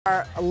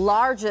our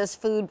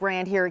largest food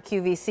brand here at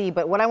QVC,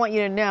 but what I want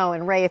you to know,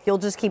 and Ray, if you'll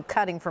just keep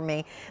cutting for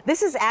me,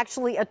 this is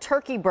actually a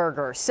turkey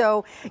burger.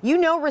 So you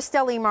know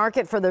Rastelli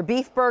Market for their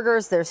beef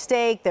burgers, their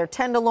steak, their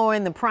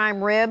tenderloin, the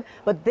prime rib,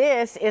 but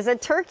this is a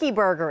turkey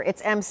burger.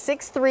 It's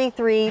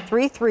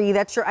M63333,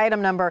 that's your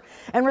item number.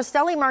 And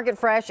Rastelli Market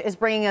Fresh is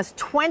bringing us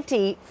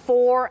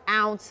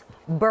 24-ounce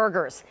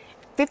burgers,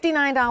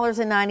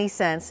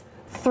 $59.90,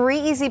 3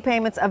 easy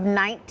payments of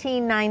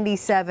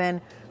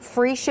 $19.97.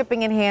 Free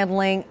shipping and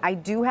handling. I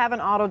do have an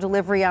auto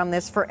delivery on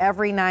this for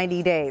every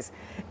 90 days.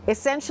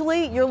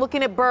 Essentially, you're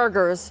looking at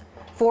burgers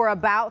for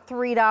about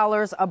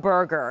 $3 a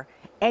burger.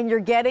 And you're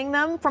getting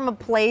them from a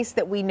place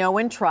that we know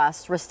and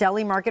trust,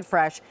 Rastelli Market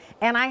Fresh.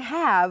 And I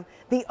have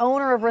the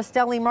owner of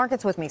Rastelli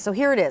Markets with me. So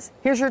here it is.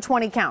 Here's your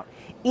 20 count.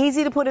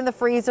 Easy to put in the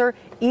freezer,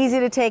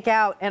 easy to take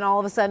out, and all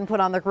of a sudden put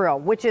on the grill,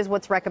 which is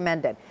what's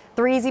recommended.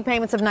 3 easy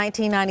payments of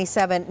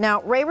 $19.97.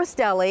 Now, Ray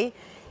Rastelli,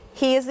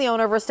 he is the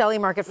owner of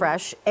Rastelli Market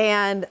Fresh,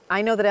 and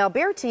I know that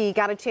Alberti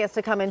got a chance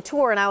to come and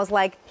tour, and I was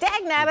like,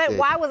 dagnabbit,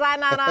 why was I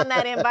not on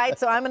that invite?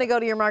 So I'm going to go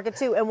to your market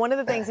too. And one of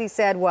the things he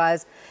said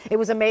was, it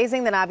was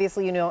amazing that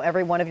obviously you know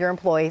every one of your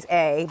employees,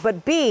 A,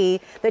 but B,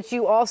 that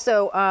you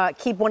also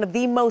keep one of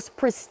the most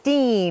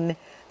pristine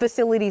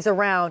facilities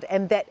around,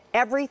 and that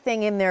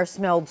everything in there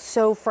smelled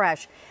so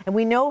fresh. And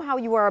we know how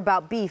you are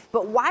about beef,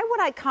 but why would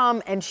I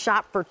come and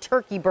shop for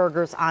turkey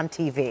burgers on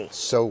TV?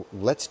 So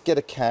let's get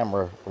a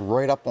camera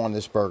right up on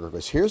this burger,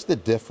 because here's the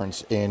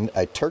difference in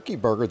a turkey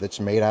burger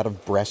that's made out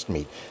of breast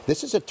meat.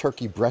 This is a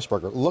turkey breast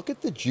burger. Look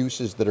at the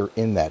juices that are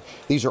in that.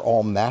 These are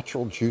all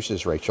natural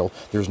juices, Rachel.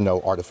 There's no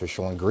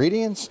artificial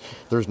ingredients.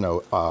 There's no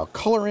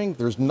coloring.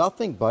 There's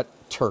nothing but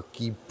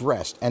turkey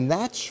breast, and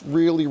that's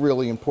really,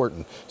 really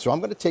important. So I'm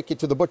going to take you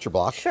to the butcher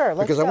block. Sure,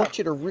 let's because go. I want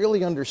you to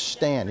really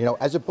understand, you know,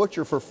 as a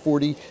butcher for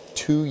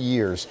 42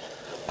 years,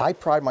 I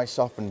pride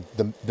myself in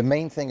the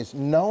main thing is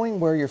knowing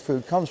where your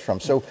food comes from.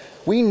 So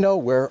we know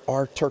where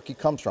our turkey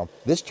comes from.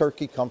 This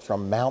turkey comes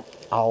from Mount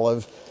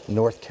Olive,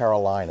 North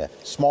Carolina.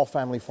 Small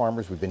family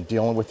farmers we've been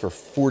dealing with for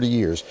 40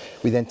 years.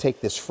 We then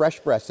take this fresh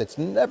breast that's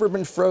never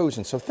been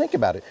frozen. So think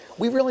about it.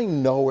 We really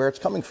know where it's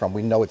coming from.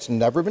 We know it's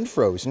never been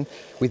frozen.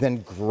 We then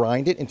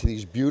grind it into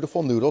these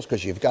beautiful noodles,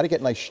 because you've got to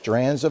get nice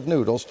strands of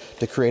noodles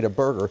to create a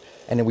burger.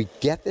 And then we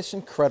get this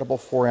incredible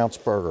 4-ounce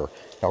burger.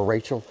 Now,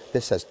 Rachel,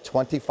 this has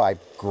 25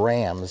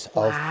 grams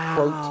of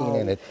protein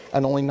in it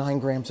and only 9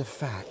 grams of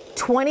fat.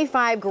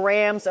 25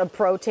 grams of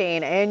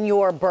protein in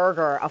your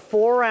burger, a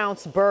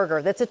 4-ounce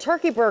burger that's a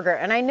turkey burger.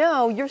 And I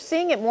know you're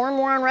seeing it more and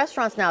more in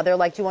restaurants now. They're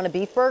like, do you want a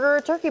beef burger or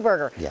a turkey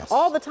burger? Yes.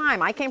 All the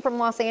time. I came from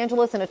Los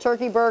Angeles, and a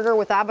turkey burger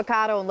with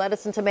avocado and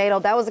lettuce and tomato,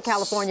 that was a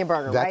California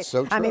burger, right? That's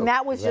so true. I mean,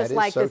 that was just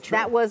like this.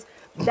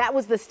 That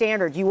was the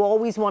standard. You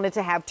always wanted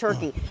to have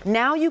turkey.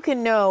 Now you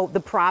can know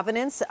the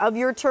provenance of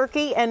your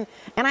turkey. And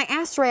I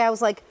asked Ray, I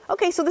was like,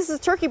 okay, so this is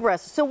turkey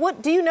breast. So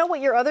what do you know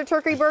what your other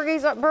turkey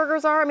burgers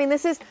are? I mean,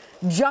 this is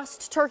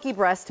just turkey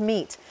breast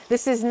meat.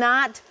 This is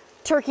not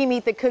turkey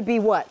meat that could be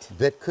what?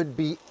 That could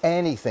be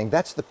anything.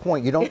 That's the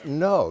point. You don't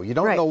know. You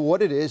don't Right. know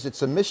what it is.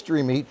 It's a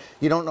mystery meat.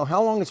 You don't know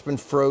how long it's been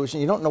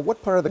frozen. You don't know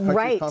what part of the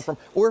country it comes from,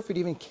 or if it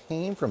even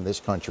came from this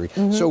country.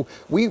 So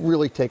we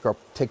really take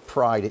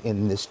pride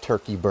in this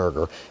turkey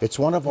burger. It's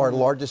one of our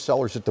largest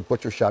sellers at the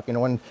butcher shop. You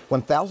know,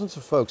 when thousands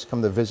of folks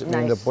come to visit me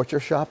in the butcher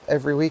shop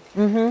every week,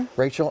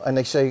 Rachel, and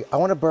they say, I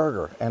want a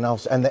burger, and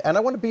I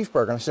want a beef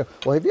burger. And I say,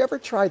 well, have you ever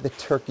tried the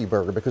turkey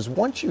burger? Because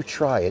once you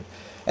try it,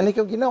 and they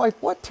go, you know, I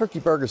bought turkey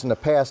burgers in the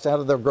past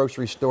out of the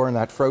grocery store in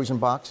that frozen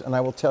box, and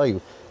I will tell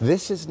you,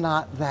 this is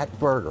not that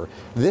burger.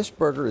 This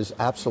burger is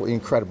absolutely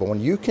incredible.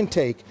 When you can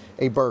take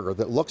a burger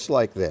that looks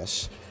like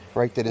this,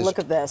 right, that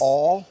is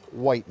all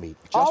white meat,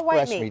 just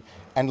breast meat,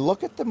 and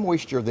look at the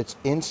moisture that's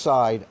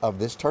inside of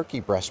this turkey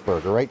breast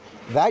burger, right?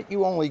 That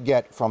you only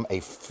get from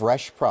a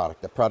fresh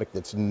product, a product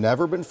that's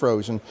never been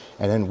frozen,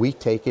 and then we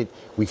take it,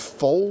 we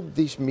fold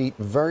these meat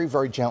very,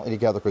 very gently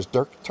together, because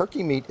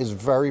turkey meat is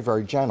very,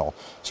 very gentle.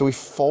 So we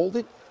fold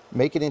it,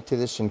 make it into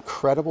this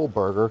incredible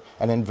burger,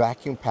 and then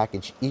vacuum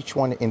package each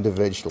one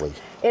individually.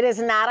 It is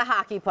not a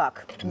hockey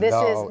puck.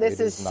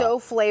 This is so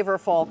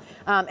flavorful.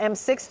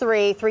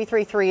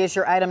 M63333 is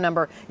your item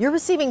number. You're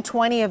receiving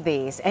 20 of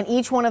these, and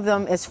each one of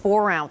them is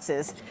 4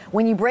 ounces.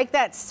 When you break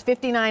that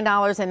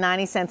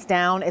 $59.90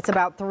 down, it's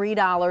about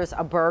 $3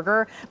 a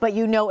burger, but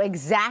you know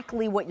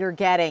exactly what you're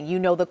getting. You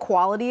know the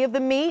quality of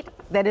the meat,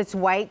 that it's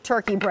white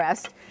turkey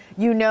breast.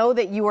 You know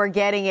that you are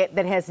getting it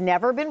that has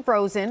never been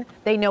frozen.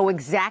 They know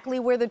exactly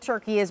where the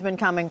turkey has been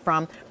coming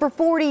from for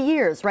 40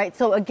 years, right?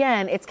 So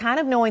again, it's kind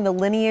of knowing the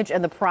lineage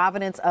and the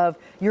provenance of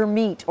your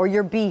meat or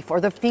your beef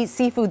or the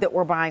seafood that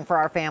we're buying for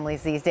our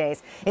families these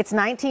days. It's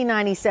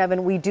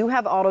 $19.97. We do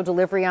have auto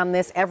delivery on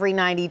this every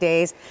 90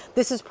 days.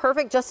 This is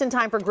perfect just in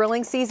time for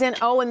grilling season.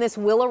 Oh, and this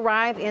will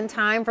arrive in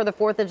time for the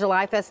 4th of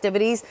July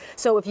festivities.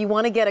 So if you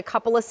want to get a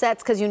couple of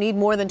sets because you need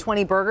more than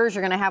 20 burgers,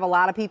 you're going to have a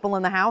lot of people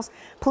in the house,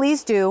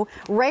 please do.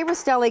 Ray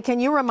Rastelli, can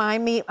you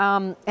remind me,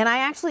 and I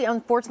actually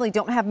unfortunately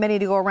don't have many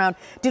to go around,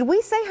 Did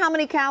we say how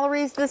many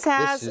calories this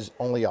has? This is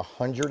only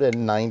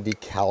 190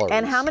 calories.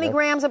 And how many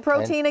grams of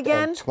protein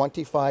again? And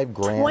 25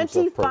 grams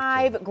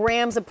 25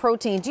 grams of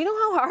protein. Do you know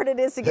how hard it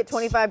is to get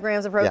 25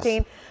 grams of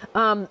protein?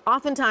 Yes.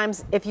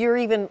 Oftentimes, if you're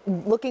even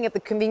looking at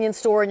the convenience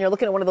store and you're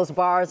looking at one of those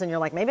bars and you're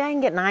like, maybe I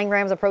can get 9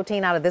 grams of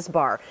protein out of this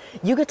bar,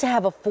 you get to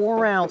have a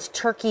 4-ounce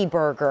turkey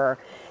burger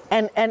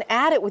and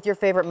add it with your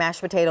favorite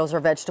mashed potatoes or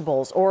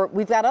vegetables. Or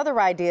we've got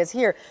other ideas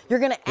here. You're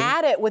going to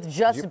add it with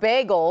just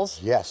bagels.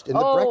 Yes, in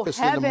the breakfast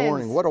heavens. in the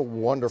morning. What a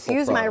wonderful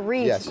Excuse my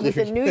reach. Yes. With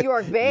the New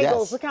York bagels.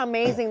 Yes. Look how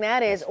amazing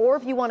that is. Or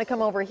if you want to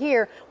come over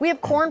here, we have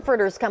corn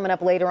fritters coming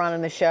up later on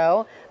in the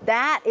show.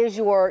 That is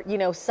your,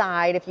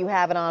 side if you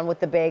have it on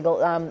with the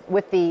bagel,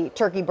 with the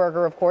turkey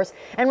burger, of course.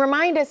 And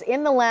remind us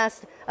in the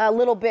last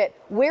little bit,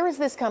 where is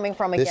this coming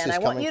from again? I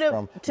want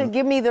you to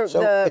give me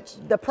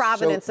the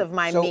provenance of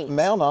my meat.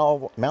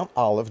 Mount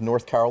Olive,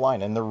 North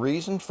Carolina. And the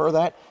reason for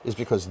that is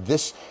because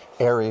this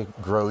area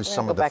grows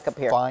some of the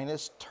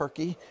finest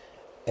turkey,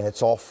 and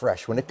it's all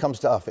fresh. When it comes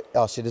to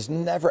us, it has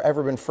never,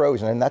 ever been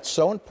frozen. And that's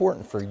so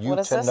important for you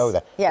to know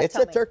that. Yeah, it's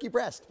a turkey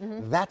breast.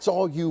 That's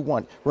all you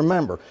want.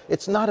 Remember,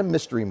 it's not a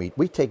mystery meat.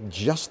 We take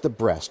just the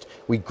breast.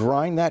 We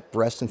grind that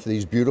breast into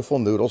these beautiful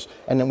noodles,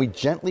 and then we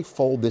gently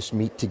fold this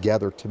meat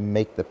together to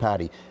make the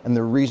patty. And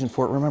the reason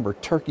for it, remember,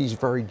 turkey's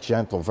very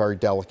gentle, very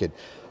delicate.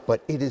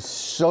 But it is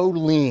so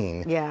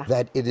lean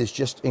that it is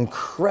just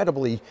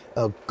incredibly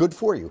good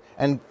for you.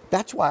 And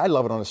that's why I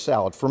love it on a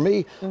salad. For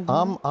me,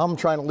 I'm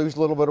trying to lose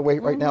a little bit of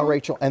weight right now,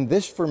 Rachel, and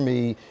this for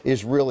me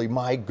is really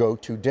my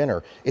go-to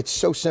dinner. It's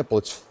so simple.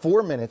 It's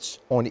 4 minutes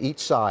on each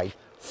side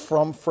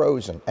from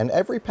frozen. And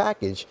every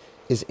package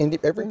is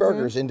every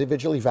burger is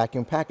individually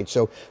vacuum packaged.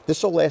 So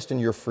this will last in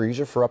your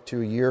freezer for up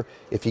to a year.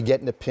 If you get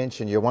in a pinch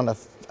and you want to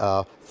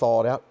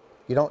thaw it out,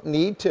 you don't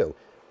need to.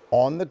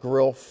 On the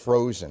grill,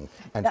 frozen,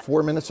 and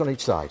 4 minutes on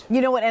each side.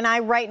 You know what, and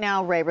right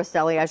now, Ray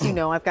Rastelli, as you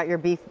know, I've got your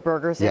beef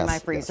burgers in my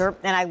freezer,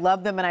 and I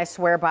love them and I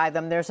swear by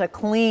them. There's a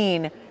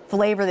clean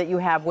flavor that you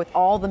have with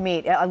all the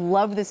meat. I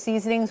love the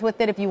seasonings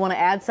with it. If you want to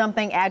add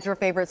something, add your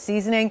favorite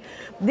seasoning.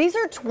 These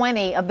are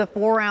 20 of the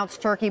 4-ounce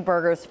turkey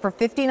burgers for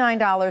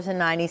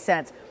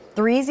 $59.90.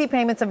 3 easy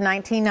payments of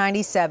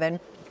 $19.97.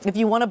 If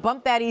you want to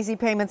bump that easy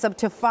payments up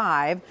to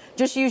 $5,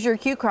 just use your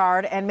Q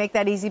card and make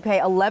that easy pay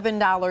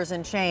 $11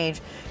 and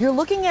change. You're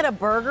looking at a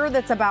burger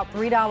that's about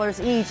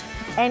 $3 each,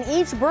 and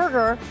each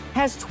burger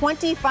has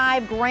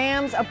 25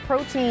 grams of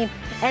protein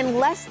and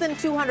less than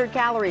 200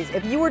 calories.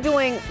 If you were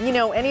doing,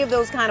 any of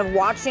those kind of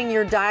watching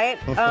your diet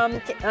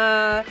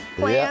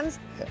plans,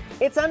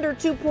 it's under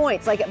 2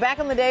 points. Like back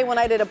in the day when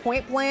I did a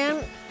point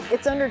plan,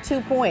 it's under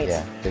 2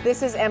 points.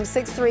 This is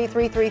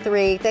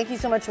M63333. Thank you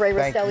so much, Ray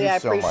Rastelli. I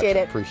appreciate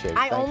it. Appreciate it.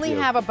 I only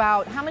have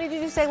about, how many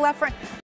did you say left, Frank?